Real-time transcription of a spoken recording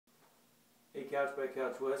Couch by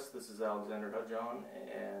Couchwest. This is Alexander Hudjon,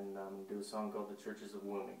 and I'm going to do a song called The Churches of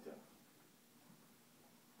Wilmington.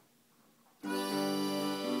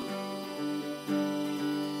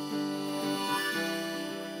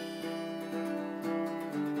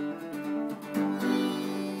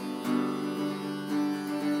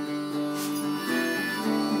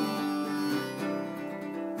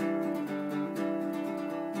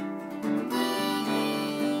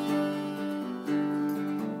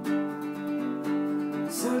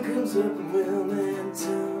 Sun comes up in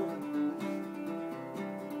Wilmington,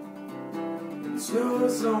 and the snow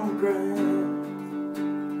is on the ground.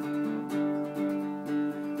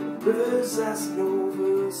 The river's icing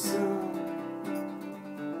over the sun,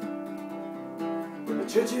 but the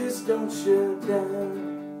churches don't shut down.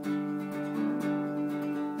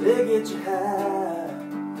 They get you high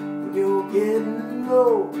when you're getting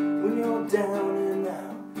low, when you're down and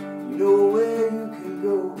out. You know where you can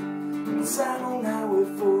go. Inside on Highway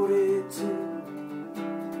 42,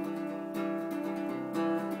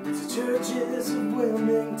 it's the churches of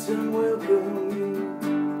Wilmington welcome you.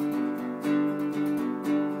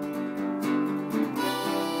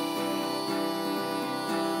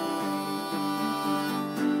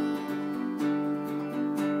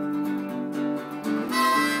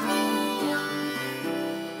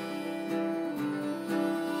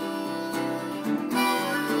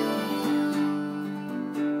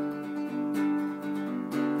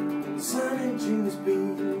 The sun in June is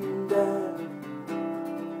beating down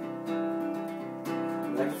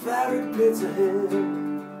like the fiery pits ahead.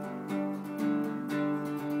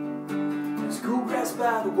 There's cool grass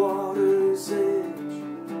by the water's edge,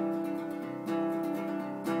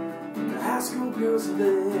 and the high school girls are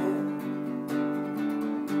there.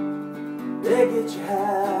 They get you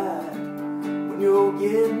high when you're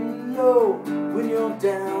getting low, when you're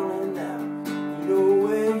down and out. You know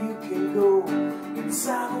where you can go.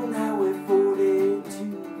 Inside on Highway 42,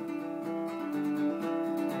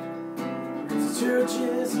 it's the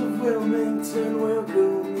churches of Wilmington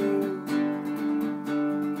welcome you.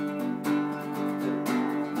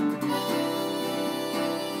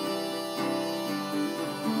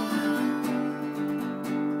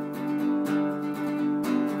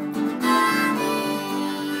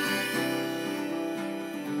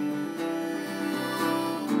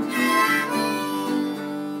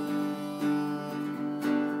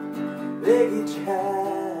 They get you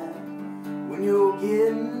high when you're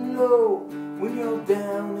getting low, when you're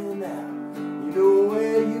down and out. You know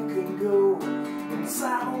where you can go.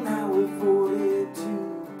 Inside on Highway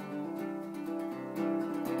 42,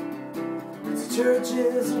 it's the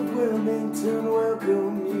churches of Wilmington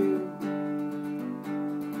welcome you.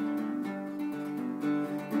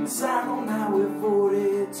 Inside on Highway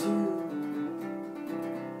 42,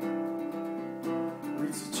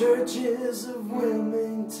 it's the churches of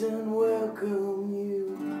Wilmington welcome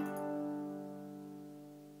you.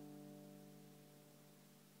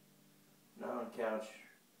 Not on a couch,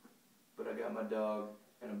 but I got my dog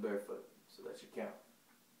and I'm barefoot, so that should count.